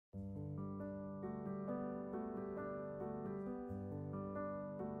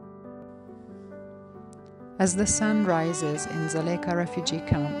As the sun rises in Dzaleka refugee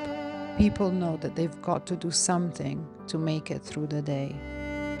camp, people know that they've got to do something to make it through the day.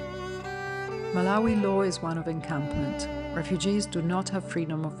 Malawi law is one of encampment. Refugees do not have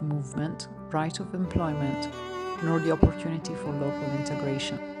freedom of movement, right of employment, nor the opportunity for local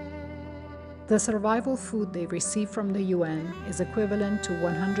integration. The survival food they receive from the UN is equivalent to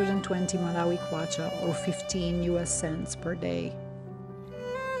 120 Malawi kwacha or 15 US cents per day.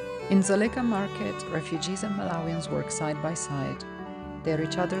 In Dzaleka market, refugees and Malawians work side by side. They are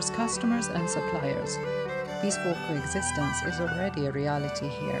each other's customers and suppliers. Peaceful coexistence is already a reality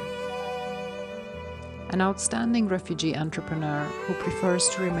here. An outstanding refugee entrepreneur who prefers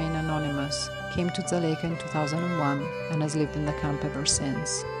to remain anonymous came to Dzaleka in 2001 and has lived in the camp ever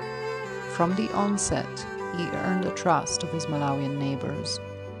since. From the onset, he earned the trust of his Malawian neighbors.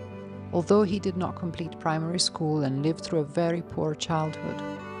 Although he did not complete primary school and lived through a very poor childhood,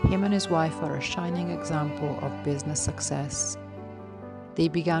 him and his wife are a shining example of business success. They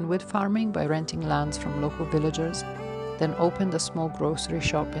began wood farming by renting lands from local villagers, then opened a small grocery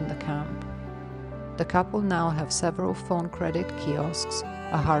shop in the camp. The couple now have several phone credit kiosks,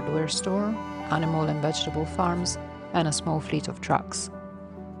 a hardware store, animal and vegetable farms, and a small fleet of trucks.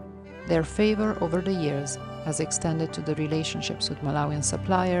 Their favor over the years has extended to the relationships with Malawian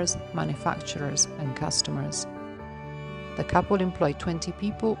suppliers, manufacturers, and customers. The couple employ 20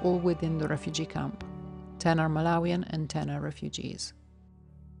 people, all within the refugee camp. 10 are Malawian and 10 are refugees.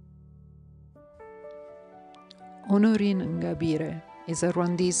 Honorine Ngabire is a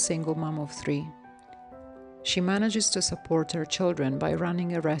Rwandese single mom of 3. She manages to support her children by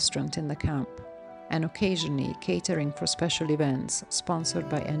running a restaurant in the camp and occasionally catering for special events sponsored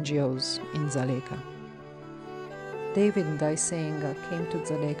by NGOs in Dzaleka. David Ndaisenga came to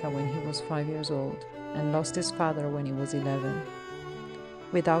Dzaleka when he was 5 years old and lost his father when he was 11.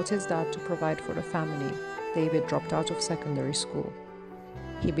 Without his dad to provide for the family, David dropped out of secondary school.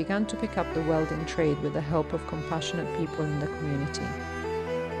 He began to pick up the welding trade with the help of compassionate people in the community.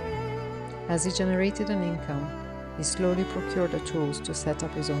 As he generated an income, he slowly procured the tools to set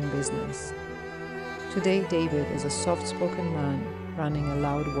up his own business. Today, David is a soft-spoken man running a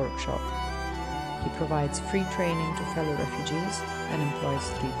loud workshop. He provides free training to fellow refugees and employs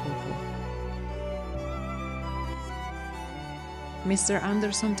 3 people. Mr.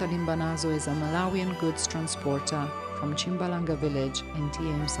 Anderson Talimbanazo is a Malawian goods transporter from Chimbalanga village in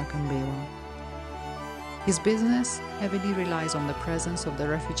TM Sakambewa. His business heavily relies on the presence of the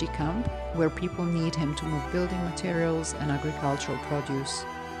refugee camp, where people need him to move building materials and agricultural produce.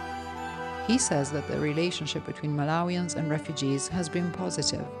 He says that the relationship between Malawians and refugees has been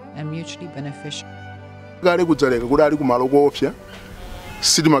positive and mutually beneficial.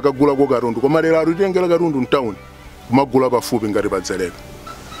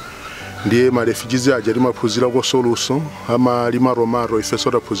 Ndiye marefugees aje limaphunzira ko solution ama lima romaro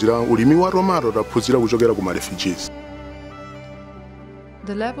ifeso taphunzira ulimi wa romaro taphunzira kuchokera ku refugees.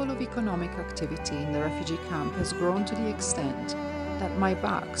 The level of economic activity in the refugee camp has grown to the extent that My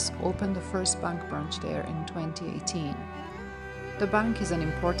Bucks opened the first bank branch there in 2018. The bank is an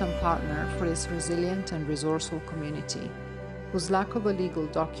important partner for this resilient and resourceful community, whose lack of a legal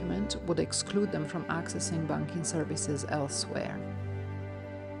document would exclude them from accessing banking services elsewhere.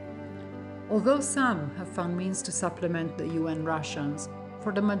 Although some have found means to supplement the UN rations,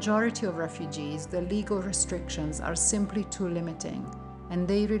 for the majority of refugees, the legal restrictions are simply too limiting, and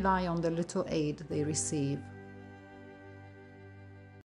they rely on the little aid they receive.